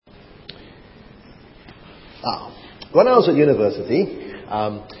When I was at university,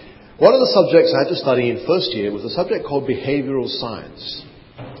 one of the subjects I had to study in first year was a subject called behavioral science.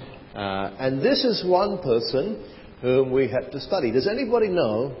 And this is one person whom we had to study. Does anybody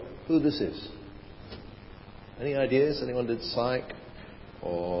know who this is? Any ideas? Anyone did psych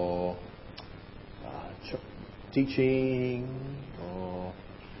or teaching or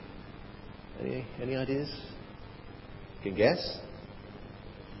any ideas? Can guess?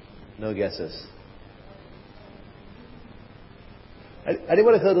 No guesses.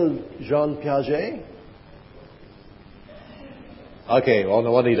 Anybody heard of Jean Piaget? Okay, well,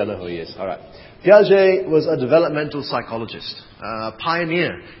 no wonder you don't know who he is. All right. Piaget was a developmental psychologist, a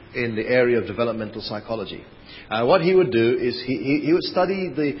pioneer in the area of developmental psychology. What he would do is he would study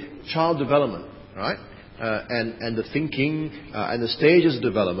the child development, right, and the thinking and the stages of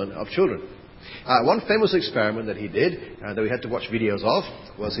development of children. One famous experiment that he did, that we had to watch videos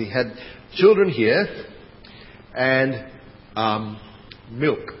of, was he had children here and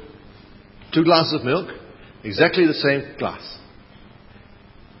milk. 2 glasses of milk, exactly the same glass.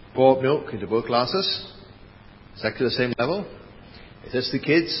 Pour milk into both glasses, exactly the same level. It says to the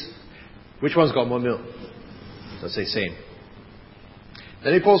kids, which one's got more milk? They'll say same.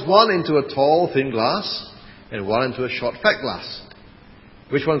 Then he pours one into a tall, thin glass and one into a short, fat glass.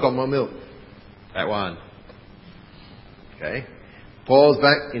 Which one got more milk? That one. Okay. Pours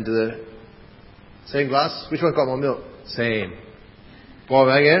back into the same glass. Which one got more milk? Same. Pour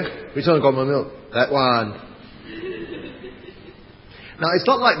back in. Which one got more milk? That one. Now, it's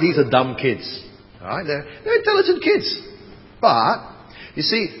not like these are dumb kids. All right? They're intelligent kids. But, you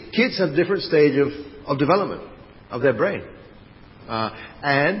see, kids have different stage of development of their brain.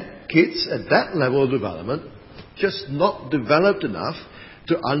 And kids at that level of development just not developed enough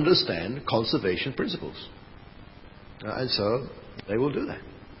to understand conservation principles. And so they will do that.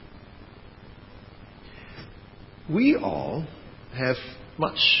 We all have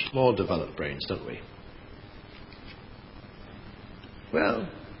much more developed brains, don't we? Well,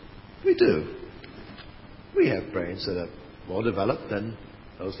 we do. We have brains that are more developed than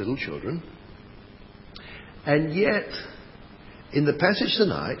those little children. And yet, in the passage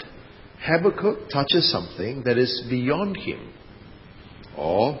tonight, Habakkuk touches something that is beyond him,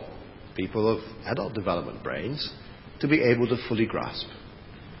 or people of adult development brains, to be able to fully grasp.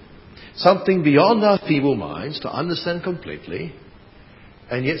 Something beyond our feeble minds to understand completely,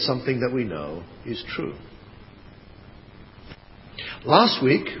 and yet something that we know is true. Last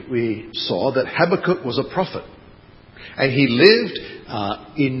week, we saw that Habakkuk was a prophet. And he lived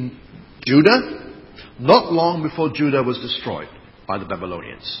in Judah, not long before Judah was destroyed by the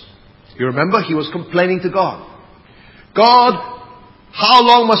Babylonians. You remember, he was complaining to God. God, how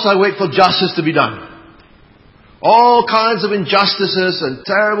long must I wait for justice to be done? All kinds of injustices and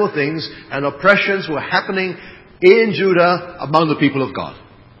terrible things and oppressions were happening in Judah among the people of God.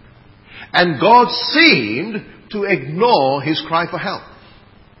 And God seemed to ignore his cry for help.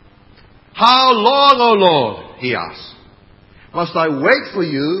 How long, O Lord, he asked, must I wait for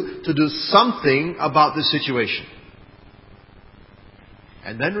you to do something about this situation?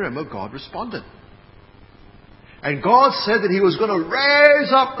 And then remember, God responded. And God said that he was going to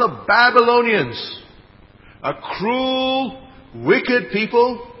raise up the Babylonians, a cruel, wicked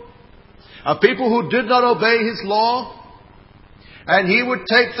people, a people who did not obey his law, and he would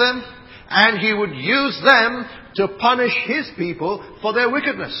take them and he would use them to punish his people for their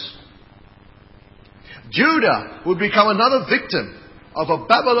wickedness. Judah would become another victim of a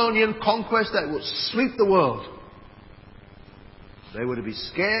Babylonian conquest that would sweep the world. They were to be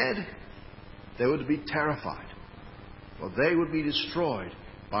scared. They were to be terrified. For they would be destroyed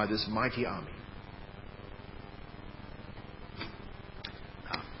by this mighty army.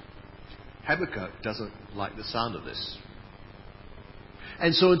 Now, Habakkuk doesn't like the sound of this.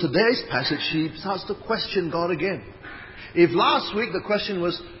 And so in today's passage, he starts to question God again. If last week the question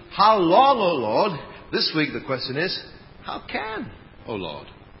was, how long, O Lord? This week the question is, how can, O Lord?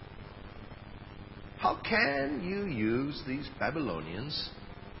 How can you use these Babylonians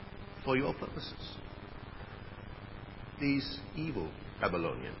for your purposes? These evil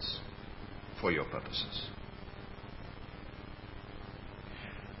Babylonians for your purposes.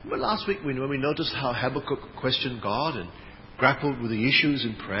 Remember last week when we noticed how Habakkuk questioned God and grappled with the issues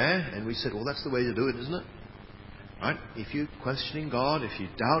in prayer, and we said, well, that's the way to do it, isn't it? Right? If you're questioning God, if you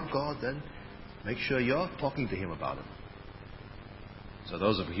doubt God, then make sure you're talking to him about it. So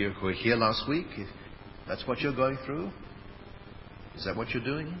those of you who were here last week, if that's what you're going through, is that what you're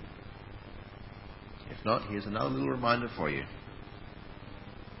doing? If not, here's another little reminder for you.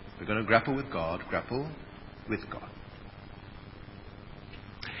 If we're going to grapple with God, grapple with God.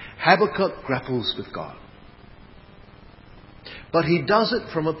 Habakkuk grapples with God. But he does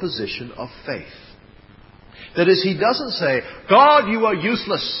it from a position of faith. That is, he doesn't say, God, you are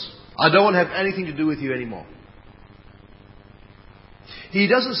useless. I don't want to have anything to do with you anymore. He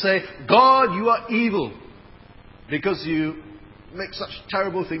doesn't say, God, you are evil because you make such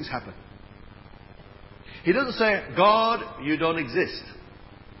terrible things happen. He doesn't say, God, you don't exist.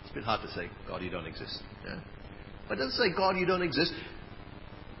 It's a bit hard to say, God, you don't exist. Yeah? But it doesn't say, God, you don't exist.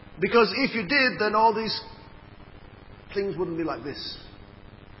 Because if you did, then all these things wouldn't be like this.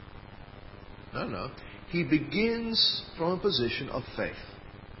 No. He begins from a position of faith.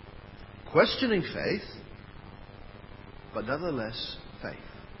 Questioning faith, but nonetheless faith.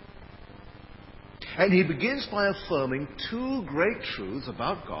 And he begins by affirming two great truths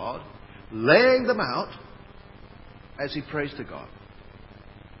about God, laying them out as he prays to God.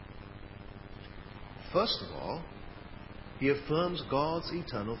 First of all, he affirms God's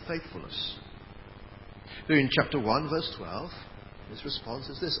eternal faithfulness. In chapter 1, verse 12, his response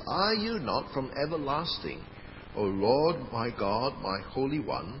is this: Are you not from everlasting, O Lord my God, my Holy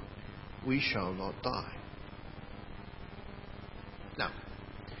One? We shall not die. Now,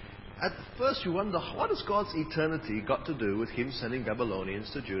 at first you wonder, what has God's eternity got to do with him sending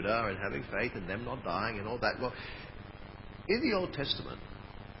Babylonians to Judah and having faith and them not dying and all that? Well, in the Old Testament,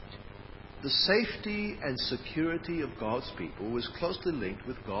 the safety and security of God's people was closely linked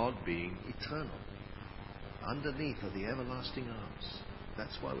with God being eternal. Underneath are the everlasting arms.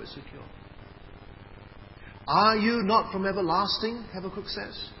 That's why we're secure. Are you not from everlasting? Habakkuk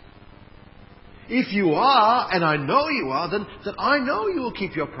says. If you are, and I know you are, then I know you will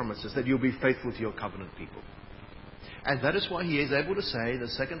keep your promises, that you'll be faithful to your covenant people. And that is why he is able to say in the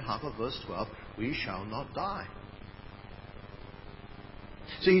second half of verse 12, we shall not die.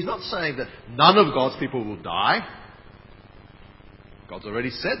 See, he's not saying that none of God's people will die. God's already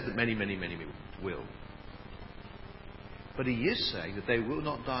said that many, many, many will. But he is saying that they will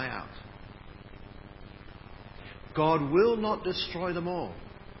not die out. God will not destroy them all,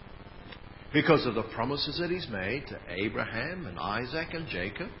 because of the promises that he's made to Abraham and Isaac and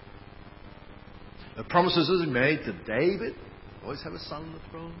Jacob. The promises that he made to David, always have a son on the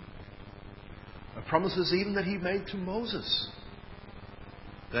throne. The promises even that he made to Moses,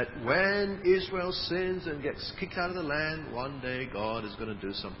 that when Israel sins and gets kicked out of the land, one day God is going to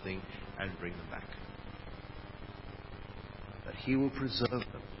do something and bring them back. That he will preserve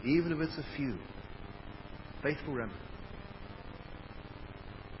them, even if it's a few. Faithful remnant.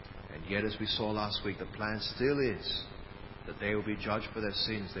 And yet, as we saw last week, the plan still is that they will be judged for their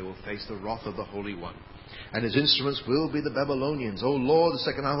sins. They will face the wrath of the Holy One. And his instruments will be the Babylonians. O Lord, the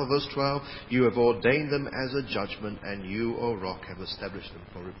second half of verse 12, you have ordained them as a judgment, and you, O rock, have established them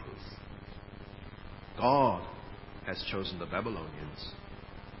for reproof. God has chosen the Babylonians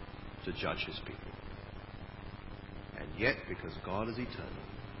to judge his people. And yet, because God is eternal,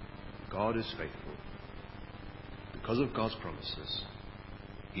 God is faithful, because of God's promises,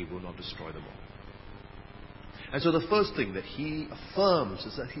 he will not destroy them all. And so the first thing that he affirms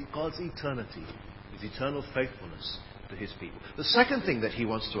is that God's eternity, his eternal faithfulness to his people. The second thing that he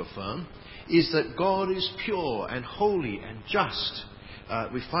wants to affirm is that God is pure and holy and just.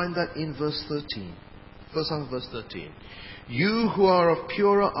 We find that in verse 13. First half of verse 13. You who are of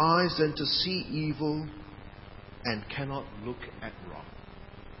purer eyes than to see evil and cannot look at wrong.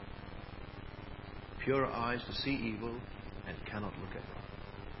 Purer eyes to see evil and cannot look at wrong.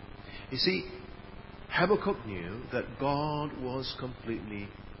 You see, Habakkuk knew that God was completely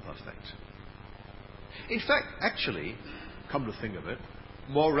perfect. In fact, actually, come to think of it,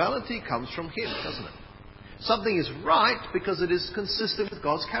 morality comes from him, doesn't it? Something is right because it is consistent with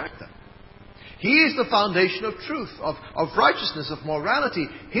God's character. He is the foundation of truth, of righteousness, of morality.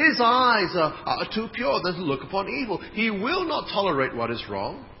 His eyes are too pure than to look upon evil. He will not tolerate what is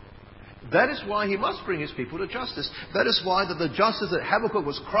wrong. That is why he must bring his people to justice. That is why the justice that Habakkuk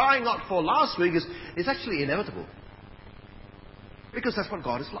was crying out for last week is actually inevitable. Because that's what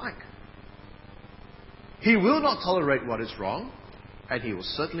God is like. He will not tolerate what is wrong, and he will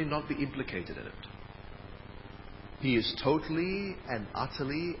certainly not be implicated in it. He is totally and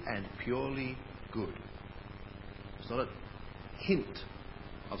utterly and purely good. There's not a hint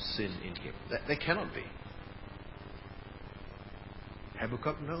of sin in him. There cannot be.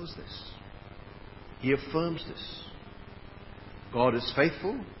 Habakkuk knows this. He affirms this. God is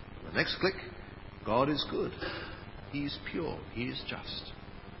faithful. The next click. God is good. He is pure. He is just.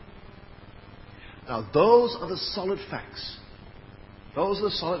 Now, those are the solid facts. Those are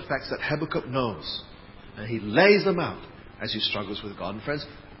the solid facts that Habakkuk knows. And he lays them out as he struggles with God. And friends,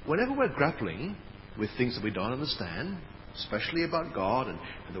 whenever we're grappling with things that we don't understand, especially about God and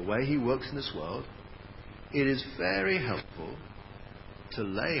the way he works in this world, it is very helpful to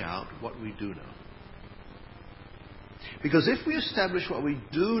lay out what we do know. Because if we establish what we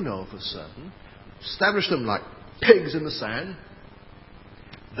do know for certain, establish them like pigs in the sand,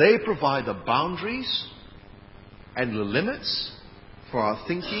 they provide the boundaries and the limits for our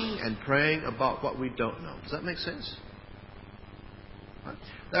thinking and praying about what we don't know. Does that make sense? Right?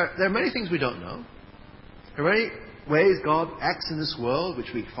 There are many things we don't know. There are many ways God acts in this world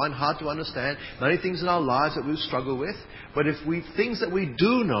which we find hard to understand. Many things in our lives that we struggle with. But if things that we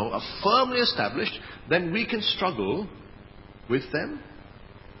do know are firmly established, then we can struggle with them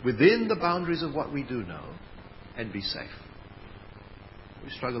within the boundaries of what we do know and be safe. We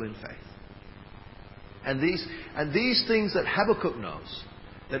struggle in faith. And these things that Habakkuk knows,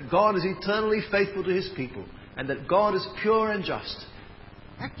 that God is eternally faithful to His people, and that God is pure and just,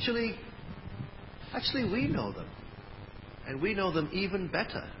 actually we know them. And we know them even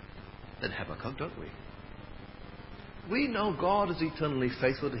better than Habakkuk, don't we? We know God is eternally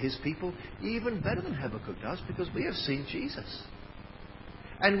faithful to His people even better than Habakkuk does, because we have seen Jesus.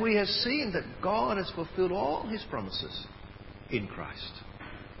 And we have seen that God has fulfilled all His promises in Christ.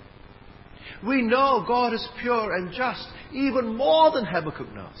 We know God is pure and just even more than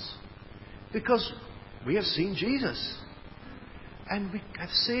Habakkuk knows, because we have seen Jesus. And we have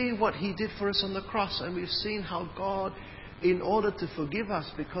seen what He did for us on the cross. And we've seen how God, in order to forgive us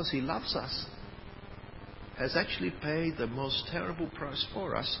because He loves us, has actually paid the most terrible price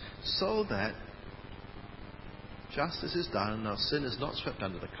for us, so that justice is done and our sin is not swept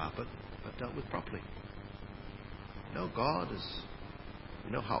under the carpet, but dealt with properly. You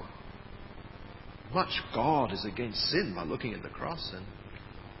know how much God is against sin by looking at the cross, and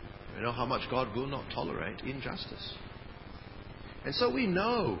you know how much God will not tolerate injustice. And so we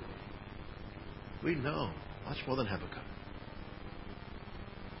know much more than Habakkuk.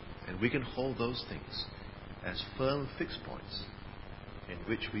 And we can hold those things as firm fixed points in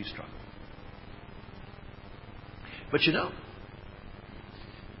which we struggle. But you know,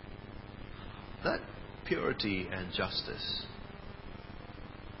 that purity and justice,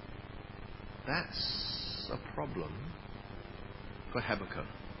 that's a problem for Habakkuk.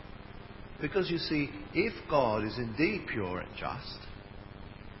 Because you see, if God is indeed pure and just,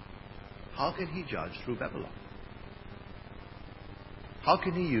 how can He judge through Babylon? How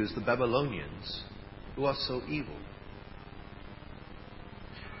can He use the Babylonians who are so evil?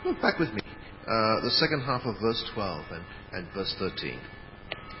 Look back with me, the second half of verse 12 and verse 13.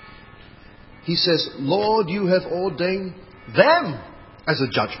 He says, Lord, you have ordained them as a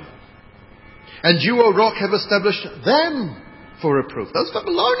judgment, and you, O rock, have established them for reproof. Those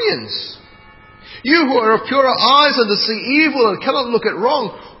Babylonians. You who are of purer eyes and to see evil and cannot look at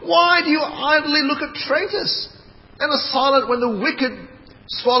wrong, why do you idly look at traitors and are silent when the wicked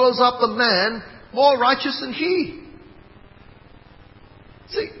swallows up the man more righteous than he?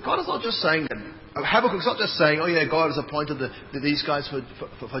 See, God is not just saying that. Habakkuk's not just saying, oh yeah, God has appointed these guys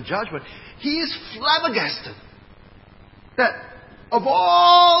for judgment. He is flabbergasted that of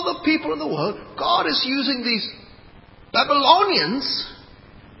all the people in the world, God is using these Babylonians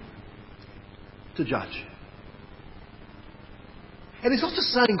to judge. And He's not just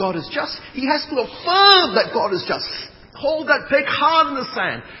saying God is just. He has to affirm that God is just. Hold that big hard in the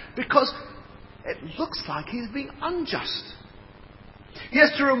sand, because it looks like He's being unjust. He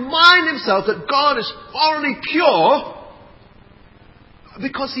has to remind himself that God is morally pure,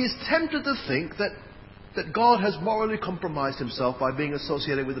 because he is tempted to think that God has morally compromised Himself by being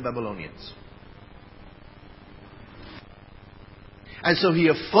associated with the Babylonians. And so he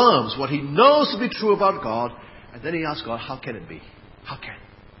affirms what he knows to be true about God, and then he asks God, how can it be? How can?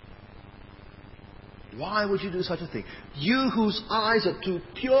 Why would you do such a thing? You whose eyes are too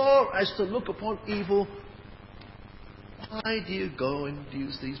pure as to look upon evil, why do you go and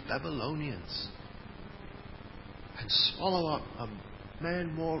use these Babylonians and swallow up a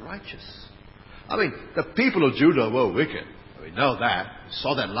man more righteous? I mean, the people of Judah were wicked. We know that. We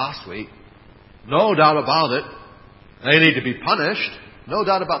saw that last week. No doubt about it. They need to be punished. No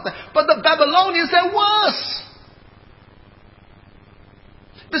doubt about that. But the Babylonians, they're worse.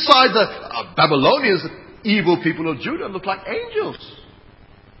 Besides the Babylonians, the evil people of Judah look like angels.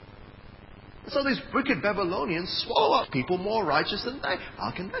 So these wicked Babylonians swallow up people more righteous than they.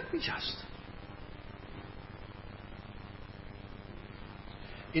 How can that be just?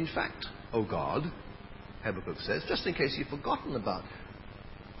 In fact, O God, Habakkuk says, just in case you've forgotten about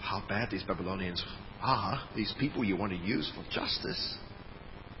how bad these Babylonians are, these people you want to use for justice,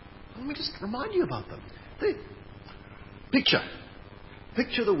 let me just remind you about them.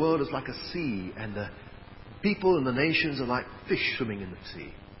 Picture the world as like a sea, and the people and the nations are like fish swimming in the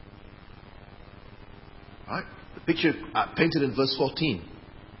sea. Right? The picture painted in verse 14.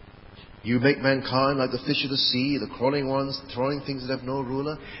 You make mankind like the fish of the sea, the crawling ones, throwing things that have no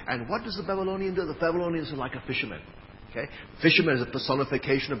ruler. And what does the Babylonian do? The Babylonians are like a fisherman. Okay? Fisherman is a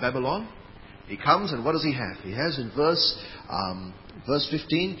personification of Babylon. He comes and what does he have? He has in verse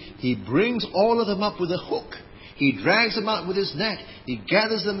 15, he brings all of them up with a hook. He drags them out with his net. He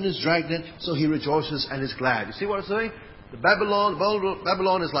gathers them in his dragnet, so he rejoices and is glad. You see what I'm saying? The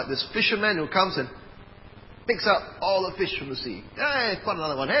Babylon is like this fisherman who comes and picks up all the fish from the sea. Hey, caught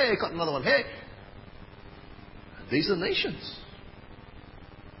another one. Hey, caught another one. Hey. These are nations.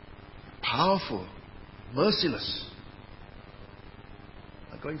 Powerful. Merciless.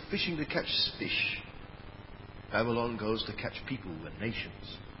 Like going fishing to catch fish. Babylon goes to catch people and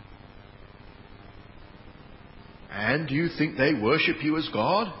nations. And do you think they worship you as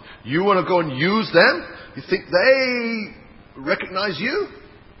God? You want to go and use them? You think they recognize you?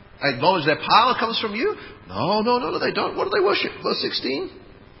 Acknowledge their power comes from you? No, they don't. What do they worship? Verse 16.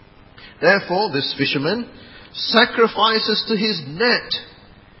 Therefore, this fisherman sacrifices to his net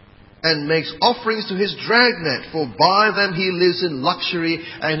and makes offerings to his dragnet, for by them he lives in luxury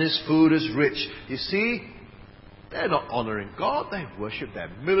and his food is rich. You see, they're not honoring God. They worship their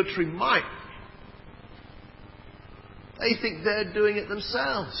military might. They think they're doing it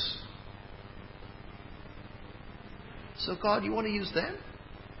themselves. So God, you want to use them?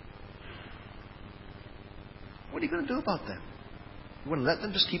 What are you going to do about them? You want to let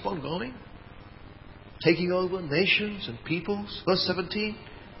them just keep on going? Taking over nations and peoples? Verse 17.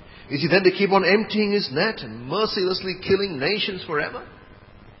 Is he then to keep on emptying his net and mercilessly killing nations forever?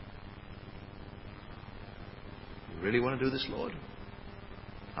 You really want to do this, Lord?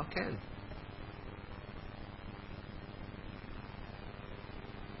 How can?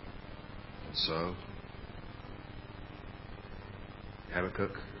 And so,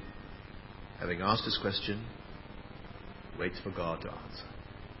 Habakkuk, having asked his question, waits for God to answer.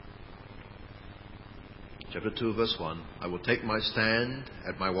 Chapter 2, verse 1. I will take my stand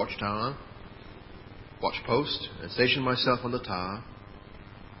at my watchtower, watch post, and station myself on the tower,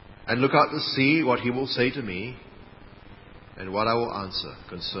 and look out to see what he will say to me, and what I will answer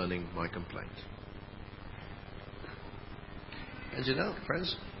concerning my complaint. And you know,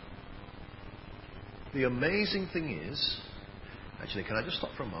 friends, the amazing thing is, actually, can I just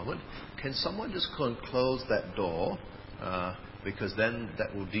stop for a moment? Can someone just go and close that door? Because then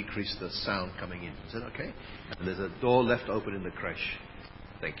that will decrease the sound coming in. Is that okay? And there's a door left open in the creche.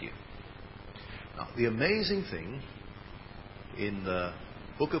 Thank you. Now, the amazing thing in the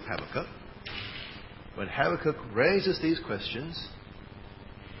book of Habakkuk, when Habakkuk raises these questions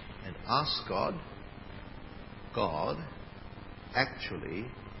and asks God, God actually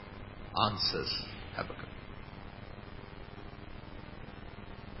answers Habakkuk.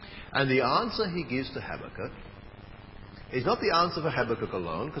 And the answer he gives to Habakkuk is not the answer for Habakkuk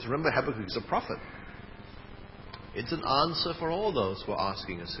alone, because remember, Habakkuk is a prophet. It's an answer for all those who are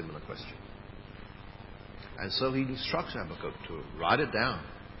asking a similar question. And so he instructs Habakkuk to write it down.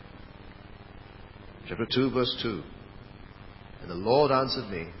 Chapter 2, verse 2. And the Lord answered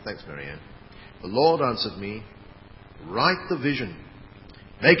me, thanks Marianne, the Lord answered me, write the vision,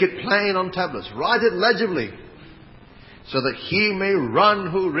 make it plain on tablets, write it legibly, so that he may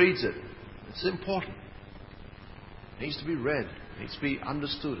run who reads it. It's important. It needs to be read. It needs to be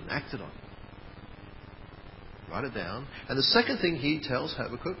understood and acted on. Write it down. And the second thing he tells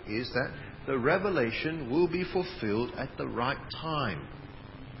Habakkuk is that the revelation will be fulfilled at the right time.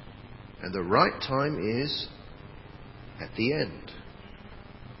 And the right time is at the end.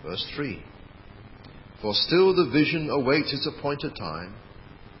 Verse 3. For still the vision awaits its appointed time.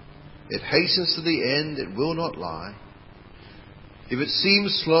 It hastens to the end, it will not lie. If it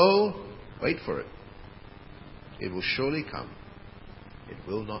seems slow, wait for it. It will surely come. It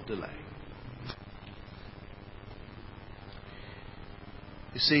will not delay.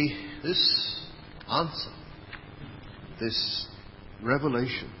 You see, this answer, this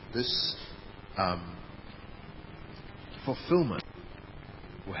revelation, this fulfillment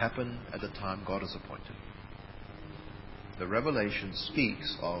will happen at the time God has appointed. The revelation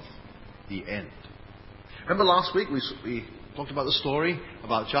speaks of the end. Remember last week we talked about the story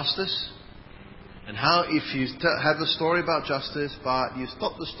about justice? And how if you have the story about justice, but you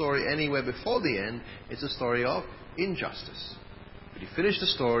stop the story anywhere before the end, it's a story of injustice. But you finish the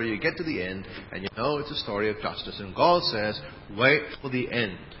story, you get to the end, and you know it's a story of justice. And God says, wait for the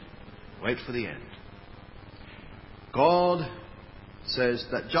end. Wait for the end. God says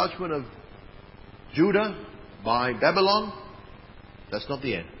that judgment of Judah by Babylon, that's not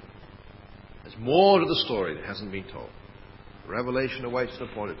the end. There's more to the story that hasn't been told. Revelation awaits an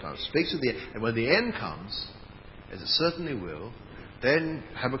appointed time. Speaks of the end. And when the end comes, as it certainly will, then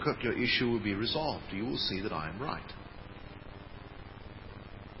Habakkuk, your issue will be resolved. You will see that I am right.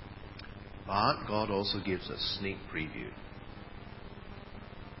 But God also gives a sneak preview.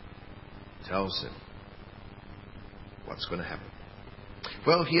 Tells him what's going to happen.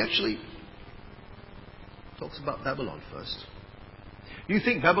 Well, he actually talks about Babylon first. You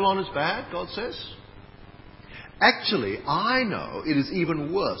think Babylon is bad, God says? Actually, I know it is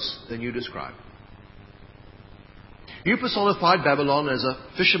even worse than you describe. You personified Babylon as a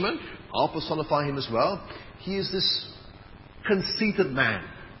fisherman. I'll personify him as well. He is this conceited man.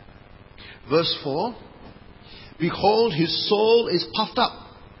 Verse 4, behold, his soul is puffed up.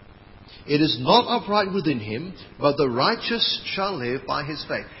 It is not upright within him, but the righteous shall live by his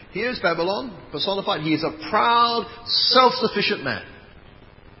faith. Here's Babylon personified. He is a proud, self-sufficient man.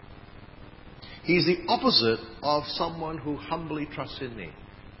 He is the opposite of someone who humbly trusts in me.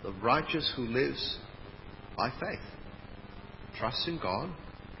 The righteous who lives by faith. Trusts in God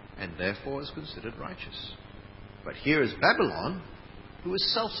and therefore is considered righteous. But here is Babylon, who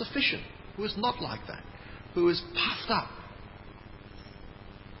is self-sufficient, who is not like that, who is puffed up.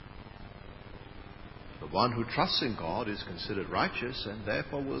 The one who trusts in God is considered righteous and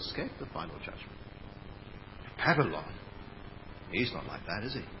therefore will escape the final judgment. Babylon, he's not like that,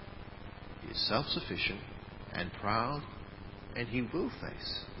 is he? He is self-sufficient and proud, and he will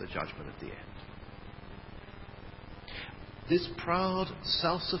face the judgment at the end. This proud,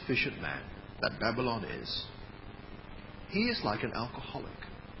 self-sufficient man that Babylon is, he is like an alcoholic.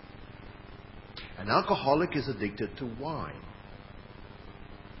 An alcoholic is addicted to wine.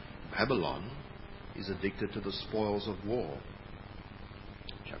 Babylon is addicted to the spoils of war.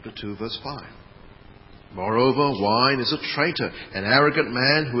 Chapter 2, verse 5. Moreover, wine is a traitor, an arrogant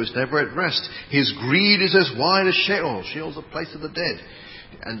man who is never at rest. His greed is as wide as Sheol. Sheol is the place of the dead.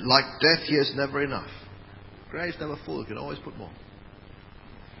 And like death, he has never enough. Grave's never full. He can always put more.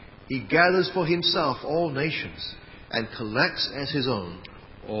 He gathers for himself all nations and collects as his own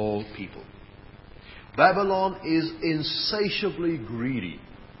all people. Babylon is insatiably greedy.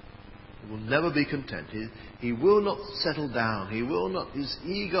 He will never be content. He will not settle down. He will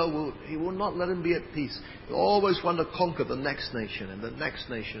not let him be at peace. He always wants to conquer the next nation and the next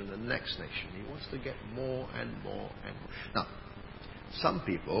nation and the next nation. He wants to get more and more and more. Now, some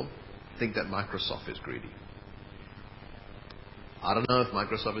people think that Microsoft is greedy. I don't know if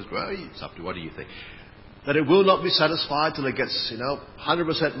Microsoft is greedy. It's up to what do you think? That it will not be satisfied till it gets,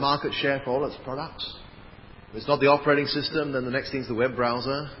 100% market share for all its products. If it's not the operating system, then the next thing's the web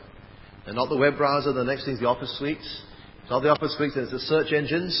browser. And not the web browser, the next thing's the Office suites. It's not the Office suites, then it's the search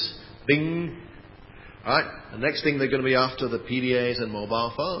engines. Bing. Right? The next thing they're going to be after the PDAs and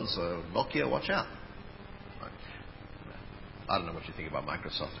mobile phones. So Nokia, watch out. Right. I don't know what you think about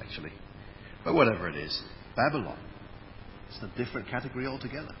Microsoft, actually. But whatever it is, Babylon. It's a different category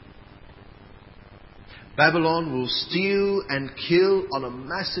altogether. Babylon will steal and kill on a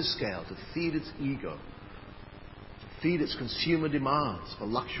massive scale to feed its ego. Feed its consumer demands for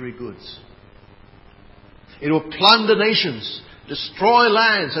luxury goods. It will plunder nations, destroy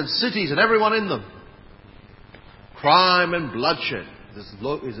lands and cities and everyone in them. Crime and bloodshed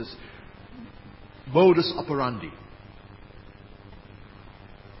is this modus operandi.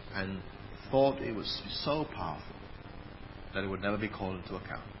 And thought it was so powerful that it would never be called into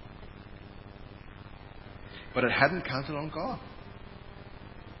account. But it hadn't counted on God.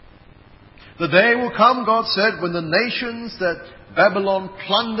 The day will come, God said, when the nations that Babylon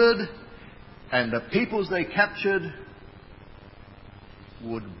plundered and the peoples they captured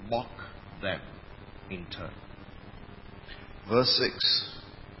would mock them in turn. Verse 6.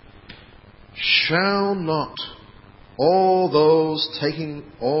 Shall not all those taking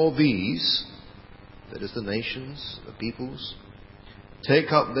all these, that is the nations, the peoples,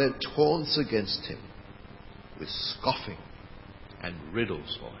 take up their taunts against him with scoffing and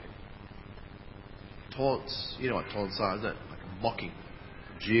riddles for him? Taunts, you know what taunts are, isn't it? Like mocking,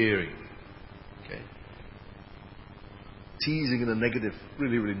 jeering, okay? Teasing in a negative,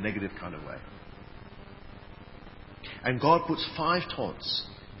 really, really negative kind of way. And God puts 5 taunts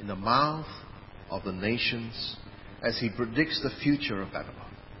in the mouth of the nations as He predicts the future of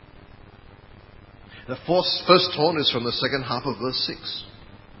Babylon. The first taunt is from the second half of verse 6.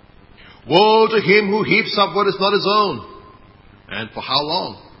 Woe to him who heaps up what is not his own, and for how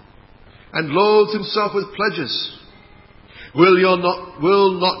long? And loads himself with pledges. Will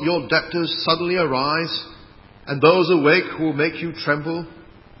not your debtors suddenly arise, and those awake who will make you tremble?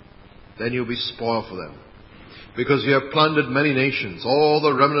 Then you'll be spoiled for them, because you have plundered many nations. All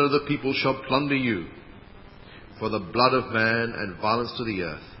the remnant of the people shall plunder you. for the blood of man and violence to the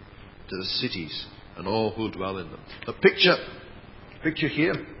earth, to the cities and all who dwell in them. The picture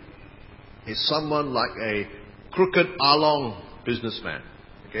here is someone like a crooked Along businessman,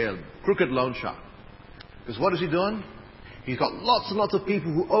 okay, a crooked loan shark. Because what is he doing? He's got lots and lots of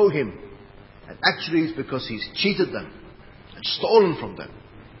people who owe him. And actually it's because he's cheated them and stolen from them.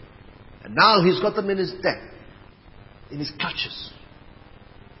 And now he's got them in his debt, in his clutches.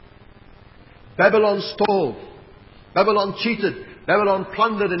 Babylon stole. Babylon cheated. Babylon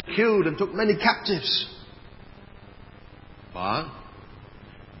plundered and killed and took many captives. But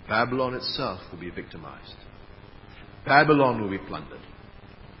Babylon itself will be victimized. Babylon will be plundered.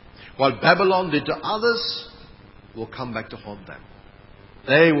 What Babylon did to others will come back to haunt them.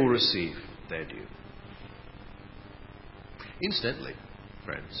 They will receive their due. Incidentally,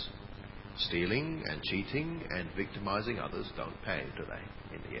 friends, stealing and cheating and victimizing others don't pay, do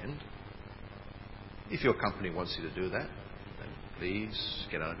they, in the end? If your company wants you to do that, then please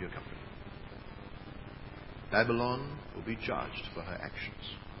get out of your company. Babylon will be judged for her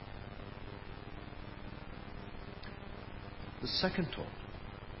actions. The second talk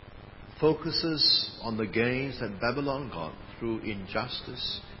focuses on the gains that Babylon got through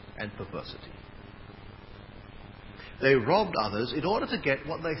injustice and perversity. They robbed others in order to get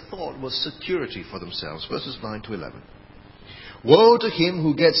what they thought was security for themselves. Verses 9 to 11. Woe to him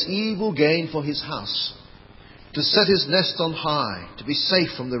who gets evil gain for his house, to set his nest on high, to be safe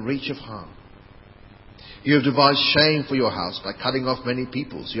from the reach of harm. You have devised shame for your house by cutting off many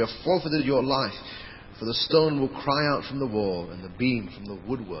peoples. You have forfeited your life, for the stone will cry out from the wall, and the beam from the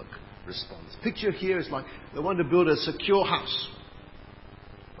woodwork responds. Picture here is like they want to build a secure house.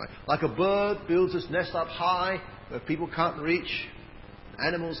 Right? Like a bird builds its nest up high where people can't reach,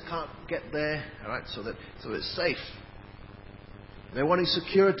 animals can't get there, all right, so it's safe. They're wanting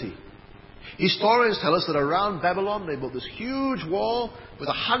security. Historians tell us that around Babylon they built this huge wall with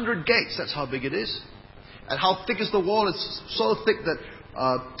 100 gates. That's how big it is. And how thick is the wall? It's so thick that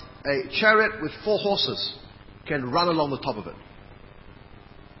a chariot with 4 horses can run along the top of it.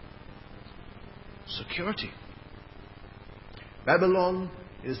 Security. Babylon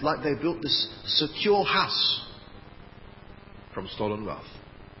is like they built this secure house from stolen wealth.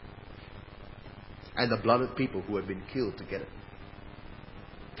 And the blood of people who had been killed to get it.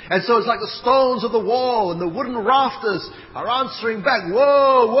 And so it's like the stones of the wall and the wooden rafters are answering back.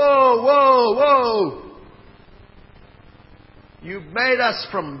 Whoa, whoa, whoa, whoa. You've made us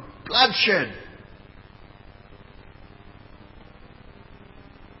from bloodshed.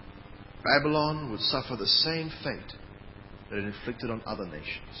 Babylon would suffer the same fate that it inflicted on other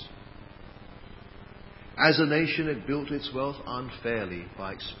nations. As a nation, it built its wealth unfairly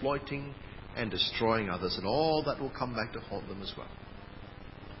by exploiting and destroying others, and all that will come back to haunt them as well.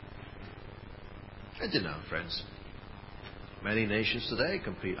 And you know, friends, many nations today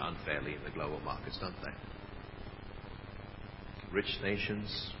compete unfairly in the global markets, don't they? Rich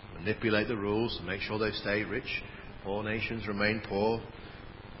nations manipulate the rules to make sure they stay rich. Poor nations remain poor.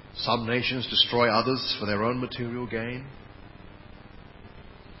 Some nations destroy others for their own material gain.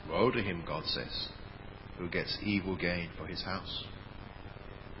 Woe to him, God says, who gets evil gain for his house.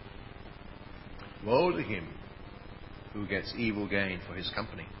 Woe to him who gets evil gain for his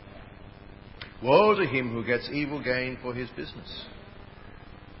company. Woe to him who gets evil gain for his business.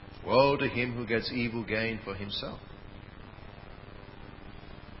 Woe to him who gets evil gain for himself.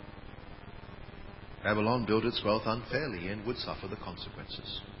 Babylon built its wealth unfairly and would suffer the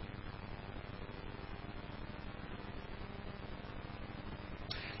consequences.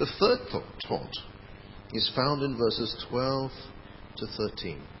 The third taunt is found in verses 12 to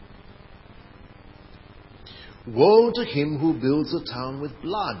 13. Woe to him who builds a town with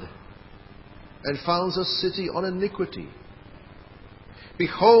blood and founds a city on iniquity.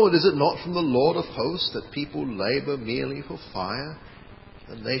 Behold, is it not from the Lord of hosts that people labor merely for fire?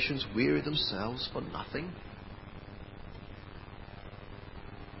 The nations weary themselves for nothing.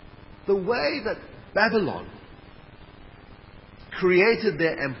 The way that Babylon created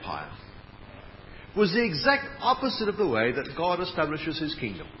their empire was the exact opposite of the way that God establishes his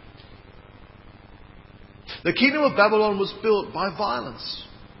kingdom. The kingdom of Babylon was built by violence.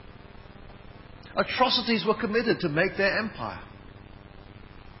 Atrocities were committed to make their empire.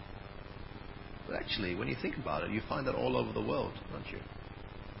 But actually, when you think about it, you find that all over the world, don't you?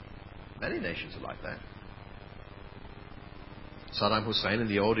 Many nations are like that. Saddam Hussein in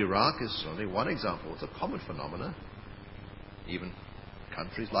the old Iraq is only one example. It's a common phenomenon. Even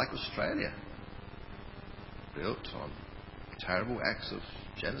countries like Australia, built on terrible acts of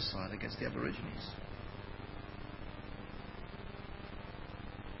genocide against the Aborigines.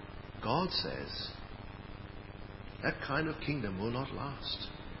 God says that kind of kingdom will not last.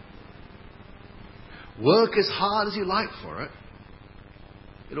 Work as hard as you like for it,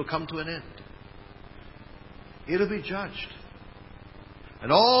 it'll come to an end. It'll be judged.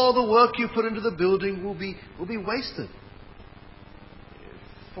 And all the work you put into the building will be wasted.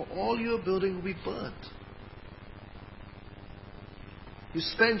 For all your building will be burnt. You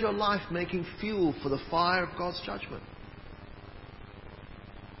spend your life making fuel for the fire of God's judgment.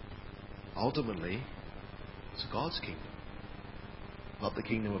 Ultimately, it's God's kingdom, not the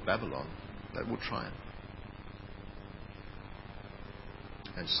kingdom of Babylon, that will triumph.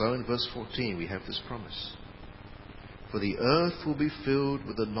 And so in verse 14 we have this promise. For the earth will be filled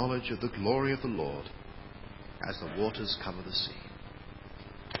with the knowledge of the glory of the Lord as the waters cover the sea.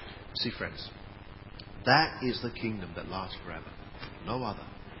 See, friends, that is the kingdom that lasts forever. No other.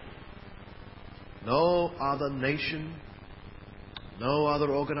 No other nation, no other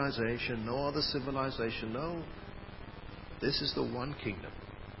organization, no other civilization, no. This is the one kingdom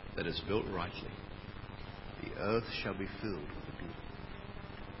that is built rightly. The earth shall be filled with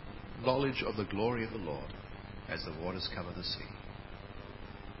the knowledge of the glory of the Lord as the waters cover the sea.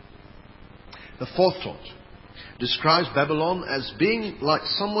 The fourth taunt describes Babylon as being like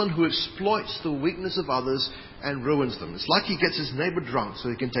someone who exploits the weakness of others and ruins them. It's like he gets his neighbor drunk so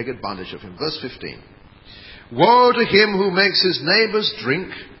he can take advantage of him. Verse 15. Woe to him who makes his neighbors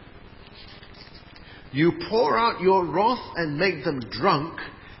drink. You pour out your wrath and make them drunk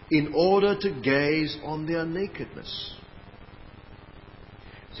in order to gaze on their nakedness.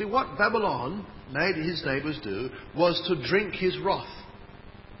 See, what Babylon made his neighbors do was to drink his wrath.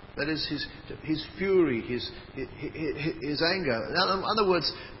 That is his fury, his anger. In other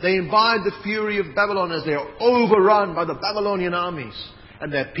words, they imbibe the fury of Babylon as they are overrun by the Babylonian armies.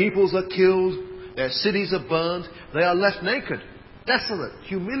 And their peoples are killed, their cities are burned, they are left naked, desolate,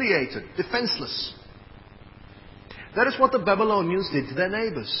 humiliated, defenseless. That is what the Babylonians did to their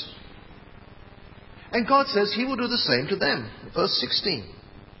neighbors. And God says He will do the same to them. Verse 16.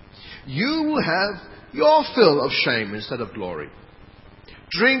 You will have your fill of shame instead of glory.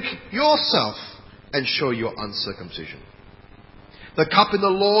 Drink yourself and show your uncircumcision. The cup in the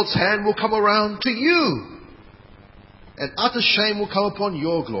Lord's hand will come around to you, and utter shame will come upon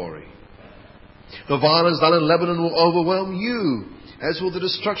your glory. The violence done in Lebanon will overwhelm you, as will the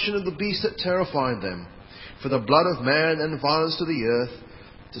destruction of the beast that terrified them. For the blood of man and violence to the earth,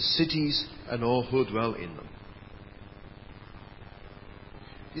 to cities and all who dwell in them.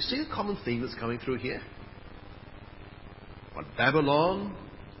 Do you see a common theme that's coming through here? What Babylon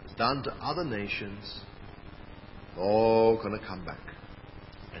has done to other nations, all going to come back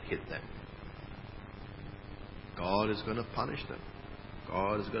and hit them. God is going to punish them.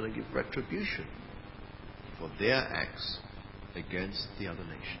 God is going to give retribution for their acts against the other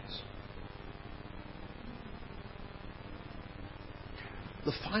nations.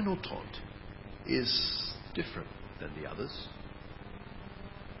 The final taunt is different than the others.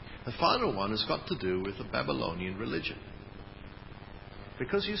 The final one has got to do with the Babylonian religion.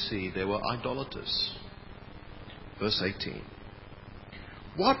 Because you see, they were idolaters. Verse 18.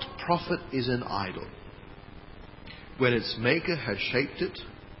 What profit is an idol when its maker has shaped it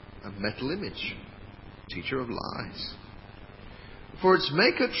a metal image, teacher of lies? For its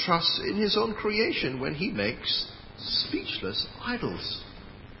maker trusts in his own creation when he makes speechless idols.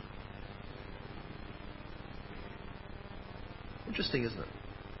 Interesting, isn't it?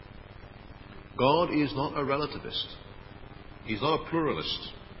 God is not a relativist. He's not a pluralist.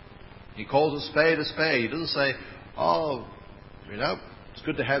 He calls a spade a spade. He doesn't say, oh, it's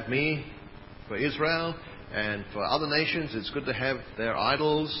good to have me for Israel, and for other nations it's good to have their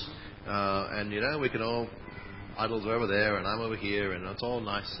idols, and we can all, idols are over there and I'm over here, and it's all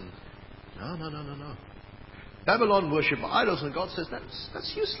nice. And no. Babylon worship idols, and God says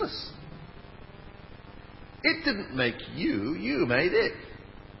that's useless. It didn't make you, you made it.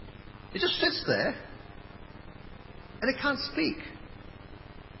 It just sits there, and it can't speak.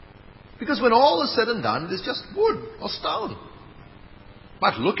 Because when all is said and done, it is just wood or stone.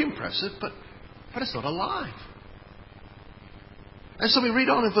 Might look impressive, but it's not alive. And so we read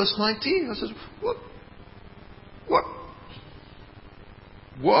on in verse 19. It says, What?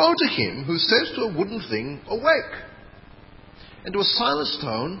 Woe to him who says to a wooden thing, awake, and to a silent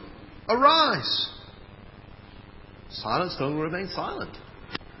stone, arise. Silent stone will remain silent.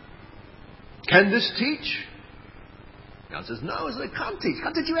 Can this teach? God says, no, it can't teach. It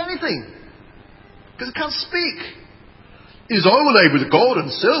can't teach you anything. Because it can't speak. It is overlaid with gold and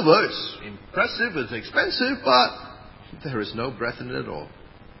silver. It's impressive, it's expensive, but there is no breath in it at all.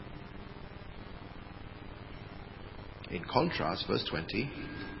 In contrast, verse 20,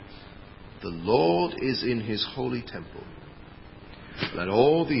 The Lord is in his holy temple. Let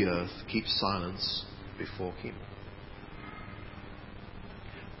all the earth keep silence before him.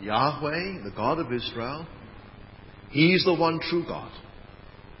 Yahweh, the God of Israel, he is the one true God.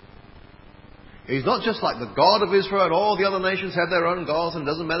 He's not just like the God of Israel and all the other nations have their own gods and it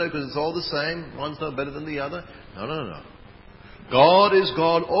doesn't matter because it's all the same. One's no better than the other. No. God is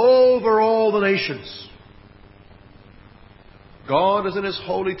God over all the nations. God is in his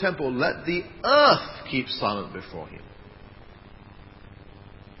holy temple. Let the earth keep silent before him.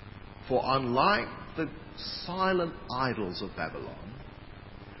 For unlike the silent idols of Babylon,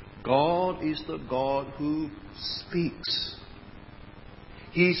 God is the God who speaks.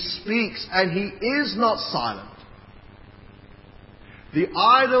 He speaks and he is not silent. The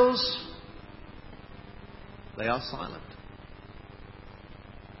idols, they are silent.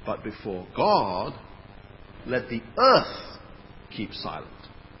 But before God, let the earth keep silent.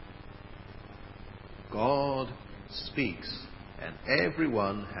 God speaks and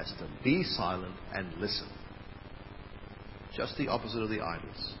everyone has to be silent and listen. Just the opposite of the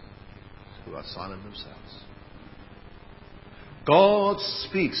idols, who are silent themselves. God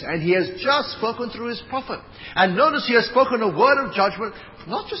speaks, and he has just spoken through his prophet. And notice he has spoken a word of judgment,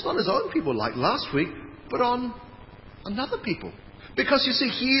 not just on his own people like last week, but on another people. Because you see,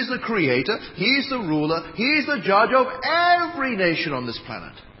 he is the creator, he is the ruler, he is the judge of every nation on this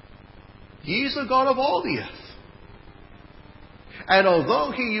planet. He is the God of all the earth. And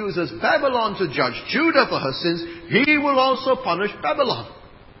although he uses Babylon to judge Judah for her sins, he will also punish Babylon.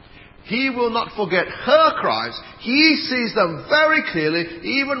 He will not forget her crimes. He sees them very clearly,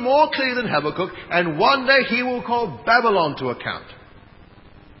 even more clearly than Habakkuk, and one day he will call Babylon to account.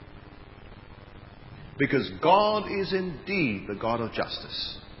 Because God is indeed the God of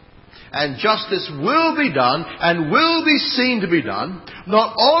justice. And justice will be done and will be seen to be done,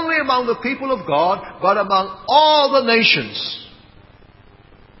 not only among the people of God, but among all the nations.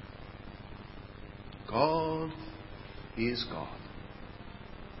 God is God.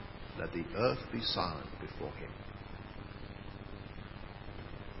 Let the earth be silent before him.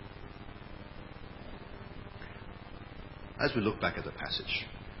 As we look back at the passage,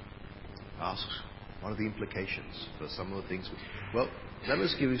 ask, what are the implications for some of the things? Well, I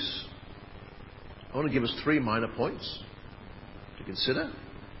want to give us 3 minor points to consider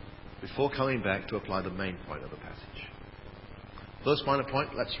before coming back to apply the main point of the passage. First minor point,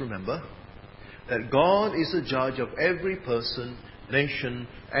 let's remember that God is the judge of every person, nation,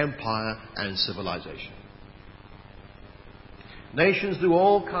 empire, and civilization. Nations do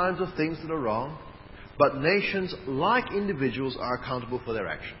all kinds of things that are wrong, but nations, like individuals, are accountable for their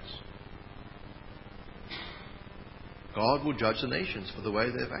actions. God will judge the nations for the way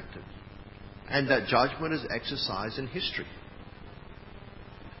they've acted. And that judgment is exercised in history.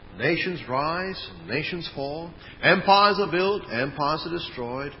 Nations rise, nations fall, empires are built, empires are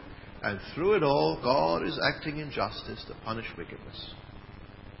destroyed, and through it all, God is acting in justice to punish wickedness.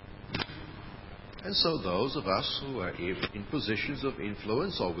 And so those of us who are in positions of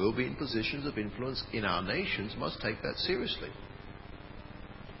influence or will be in positions of influence in our nations must take that seriously.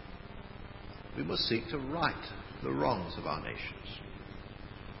 We must seek to right the wrongs of our nations.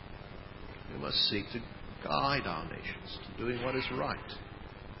 We must seek to guide our nations to doing what is right.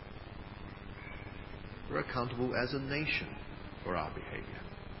 We're accountable as a nation for our behavior.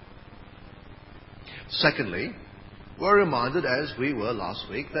 Secondly, we're reminded, as we were last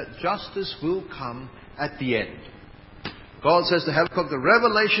week, that justice will come at the end. God says to Habakkuk, the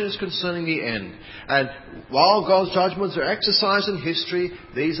revelation is concerning the end. And while God's judgments are exercised in history,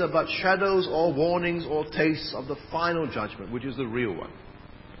 these are but shadows or warnings or tastes of the final judgment, which is the real one.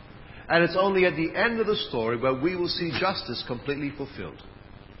 And it's only at the end of the story where we will see justice completely fulfilled.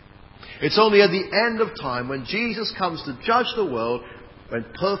 It's only at the end of time when Jesus comes to judge the world when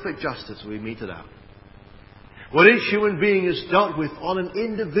perfect justice will be meted out. When each human being is dealt with on an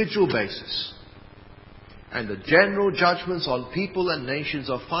individual basis. And the general judgments on people and nations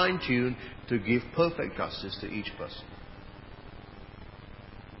are fine-tuned to give perfect justice to each person.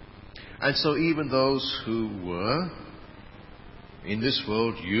 And so even those who were in this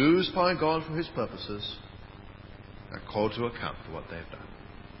world used by God for his purposes are called to account for what they've done.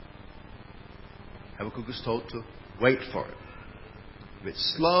 Habakkuk is told to wait for it. If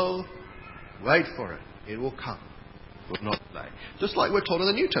it's slow, wait for it. It will come. It will not delay. Just like we're told in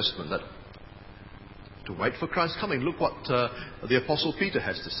the New Testament that to wait for Christ's coming. Look what the Apostle Peter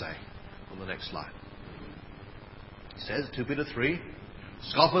has to say on the next slide. He says, 2 Peter 3,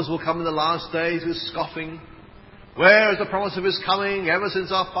 scoffers will come in the last days with scoffing. Where is the promise of his coming? Ever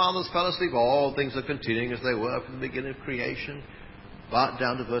since our fathers fell asleep, all things are continuing as they were from the beginning of creation. But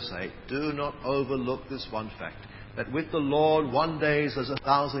down to verse 8, do not overlook this one fact, that with the Lord 1 day is as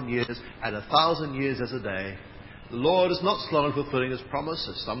 1,000 years, and 1,000 years as a day. The Lord is not slow in fulfilling His promise,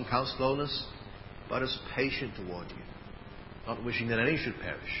 as some count slowness, but is patient toward you, not wishing that any should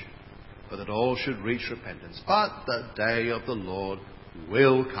perish, but that all should reach repentance. But the day of the Lord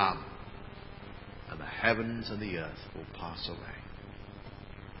will come, and the heavens and the earth will pass away.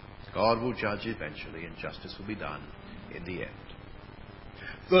 God will judge eventually, and justice will be done in the end.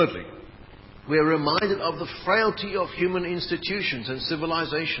 Thirdly, we are reminded of the frailty of human institutions and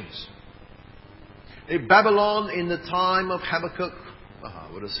civilizations. Babylon in the time of Habakkuk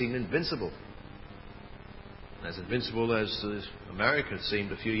would have seemed invincible. As invincible as America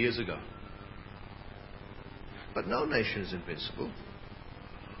seemed a few years ago. But no nation is invincible.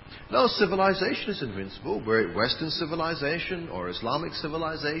 No civilization is invincible, be it Western civilization or Islamic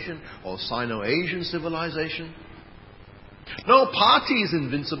civilization or Sino-Asian civilization. No party is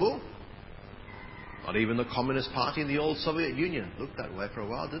invincible. Not even the Communist Party in the old Soviet Union. Looked that way for a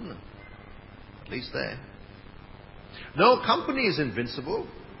while, didn't it? At least there. No company is invincible.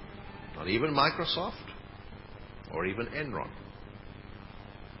 Not even Microsoft or even Enron.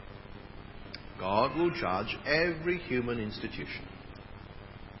 God will judge every human institution.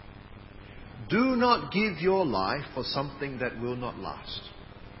 Do not give your life for something that will not last.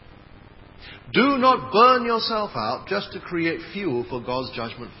 Do not burn yourself out just to create fuel for God's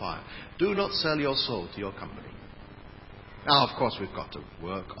judgment fire. Do not sell your soul to your company. Now, of course, we've got to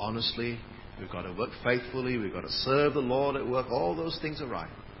work honestly. We've got to work faithfully. We've got to serve the Lord at work. All those things are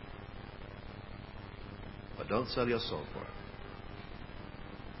right. But don't sell your soul for it.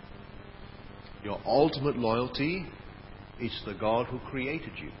 Your ultimate loyalty is to the God who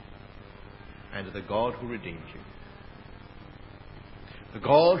created you and to the God who redeemed you. The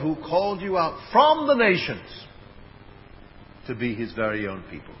God who called you out from the nations to be His very own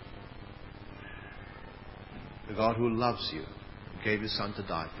people. The God who loves you and gave His Son to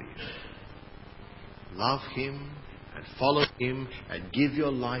die for you. Love Him and follow Him and give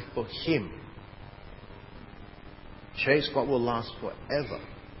your life for Him. Chase what will last forever,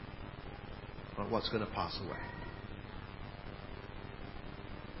 not what's going to pass away.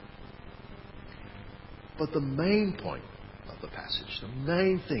 But the main point of the passage, the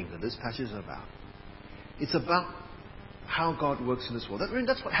main thing that this passage is about, it's about how God works in this world.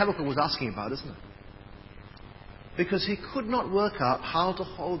 That's what Habakkuk was asking about, isn't it? Because he could not work out how to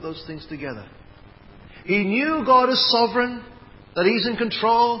hold those things together. He knew God is sovereign, that He's in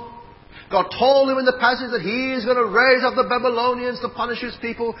control. God told him in the passage that He is going to raise up the Babylonians to punish His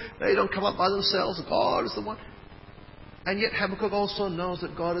people. They don't come up by themselves. God is the one. And yet Habakkuk also knows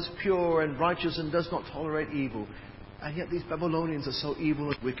that God is pure and righteous and does not tolerate evil. And yet these Babylonians are so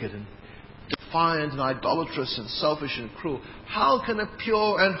evil and wicked and defiant and idolatrous and selfish and cruel. How can a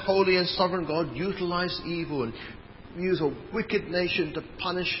pure and holy and sovereign God utilize evil and use a wicked nation to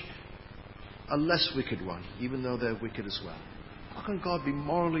punish a less wicked one, even though they're wicked as well? How can God be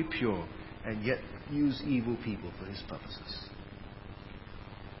morally pure and yet use evil people for His purposes?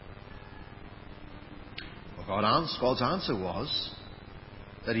 Well, God's answer was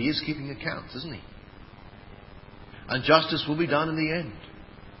that He is keeping accounts, isn't He? And justice will be done in the end.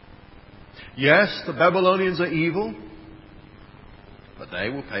 Yes, the Babylonians are evil, but they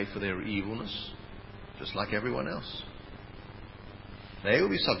will pay for their evilness just like everyone else. They will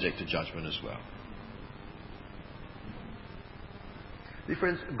be subject to judgment as well. Dear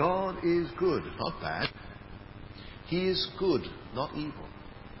friends, God is good, not bad. He is good, not evil.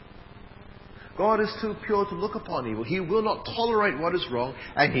 God is too pure to look upon evil. He will not tolerate what is wrong,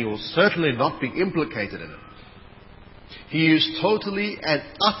 and He will certainly not be implicated in it. He is totally and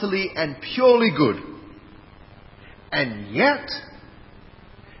utterly and purely good. And yet,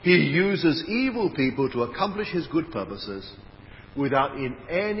 He uses evil people to accomplish His good purposes without in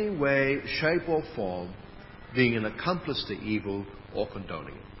any way, shape or form being an accomplice to evil or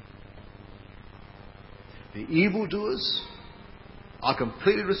condoning it. The evildoers are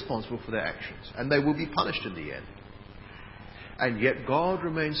completely responsible for their actions, and they will be punished in the end. And yet God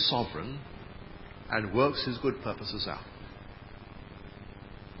remains sovereign and works His good purposes out.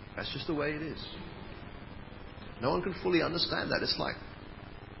 That's just the way it is. No one can fully understand that. It's like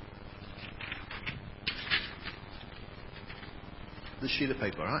this sheet of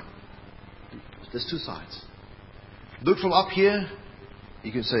paper, right? There's two sides. Look from up here,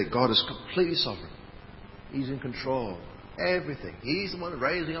 you can say God is completely sovereign. He's in control. Everything. He's the one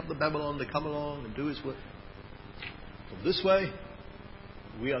raising up the Babylon to come along and do His work. From this way,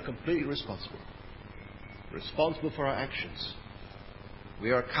 we are completely responsible. Responsible for our actions.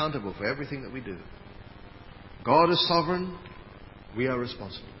 We are accountable for everything that we do. God is sovereign, We are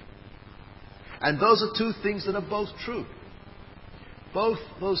responsible. And those are two things that are both true. Both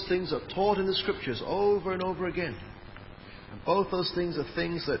those things are taught in the Scriptures over and over again. And both those things are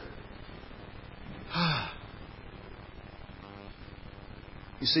things that...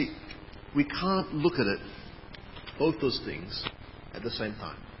 You see, we can't look at it, both those things, at the same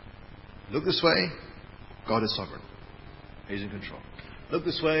time. Look this way, God is sovereign. He's in control. Look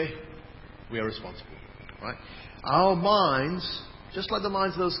this way, we are responsible. Right? Our minds, just like the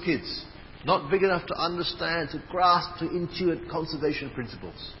minds of those kids, not big enough to understand, to grasp, to intuit conservation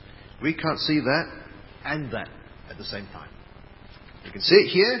principles. We can't see that and that at the same time. We can see it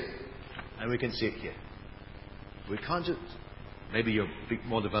here, and we can see it here. We can't just... Maybe you're a bit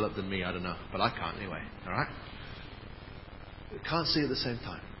more developed than me, I don't know. But I can't anyway. Alright? We can't see at the same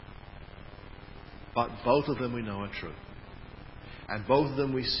time. But both of them we know are true. And both of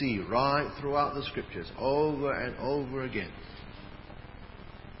them we see right throughout the Scriptures, over and over again.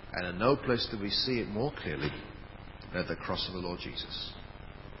 And in no place do we see it more clearly than at the cross of the Lord Jesus.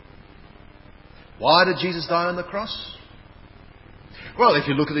 Why did Jesus die on the cross? Well, if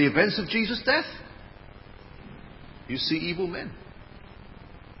you look at the events of Jesus' death, you see evil men.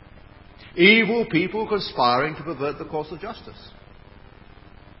 Evil people conspiring to pervert the course of justice.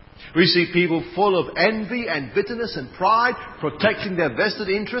 We see people full of envy and bitterness and pride, protecting their vested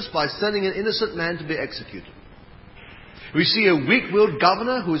interests by sending an innocent man to be executed. We see a weak-willed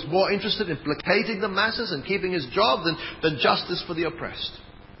governor who is more interested in placating the masses and keeping his job than justice for the oppressed.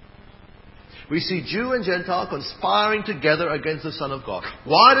 We see Jew and Gentile conspiring together against the Son of God.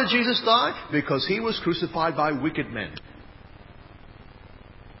 Why did Jesus die? Because he was crucified by wicked men.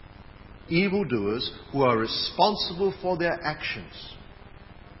 Evildoers who are responsible for their actions,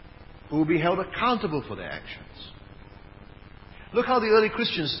 who will be held accountable for their actions. Look how the early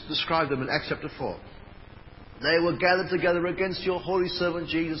Christians described them in Acts chapter 4. They were gathered together against your holy servant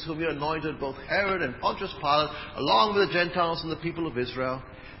Jesus, whom you anointed, both Herod and Pontius Pilate, along with the Gentiles and the people of Israel.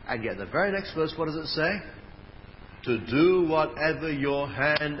 And yet the very next verse, what does it say? To do whatever your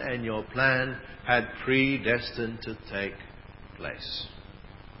hand and your plan had predestined to take place.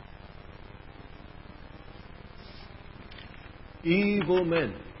 Evil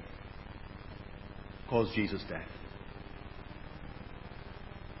men caused Jesus' death.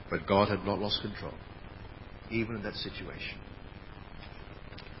 But God had not lost control, even in that situation.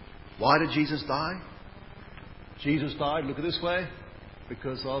 Why did Jesus die? Jesus died, look at this way,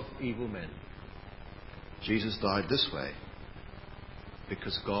 because of evil men. Jesus died this way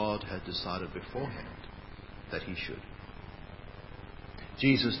because God had decided beforehand that he should.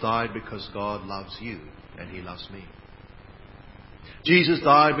 Jesus died because God loves you and he loves me. Jesus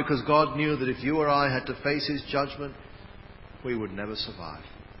died because God knew that if you or I had to face his judgment, we would never survive.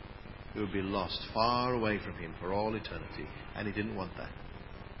 We would be lost far away from him for all eternity, and he didn't want that.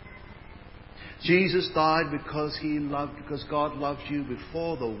 Jesus died because God loved you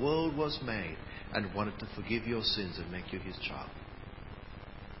before the world was made and wanted to forgive your sins and make you his child.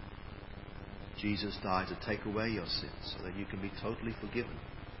 Jesus died to take away your sins so that you can be totally forgiven.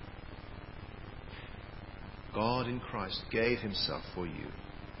 God in Christ gave himself for you.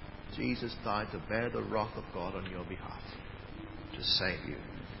 Jesus died to bear the wrath of God on your behalf, to save you.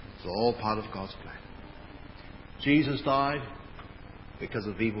 It's all part of God's plan. Jesus died because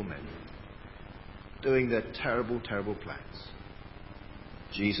of evil men doing their terrible, terrible plans.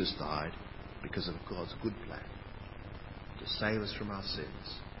 Jesus died because of God's good plan to save us from our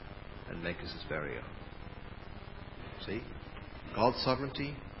sins and make us his very own. See? God's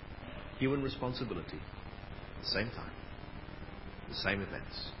sovereignty, human responsibility, at the same time, the same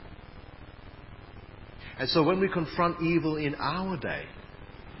events. And so when we confront evil in our day,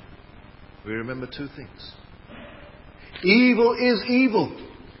 we remember two things. Evil is evil.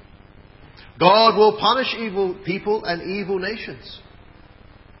 God will punish evil people and evil nations.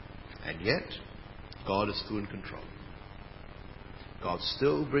 And yet, God is still in control. God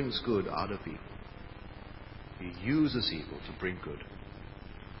still brings good out of evil. He uses evil to bring good,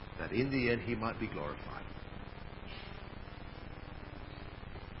 that in the end he might be glorified.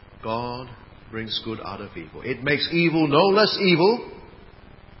 God brings good out of evil. It makes evil no less evil.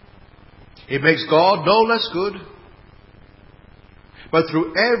 It makes God no less good. But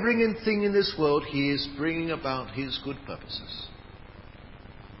through everything in this world, he is bringing about his good purposes.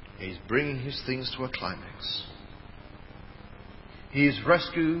 He is bringing his things to a climax. He is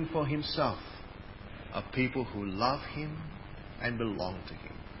rescuing for himself a people who love him and belong to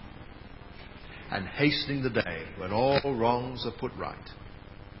him, and hastening the day when all wrongs are put right,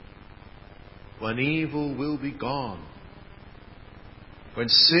 when evil will be gone, when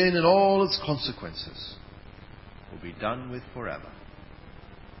sin and all its consequences will be done with forever.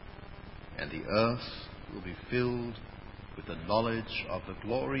 and the earth will be filled with the knowledge of the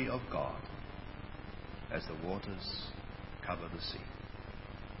glory of God as the waters cover the sea.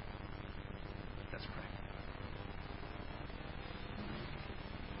 Let's pray.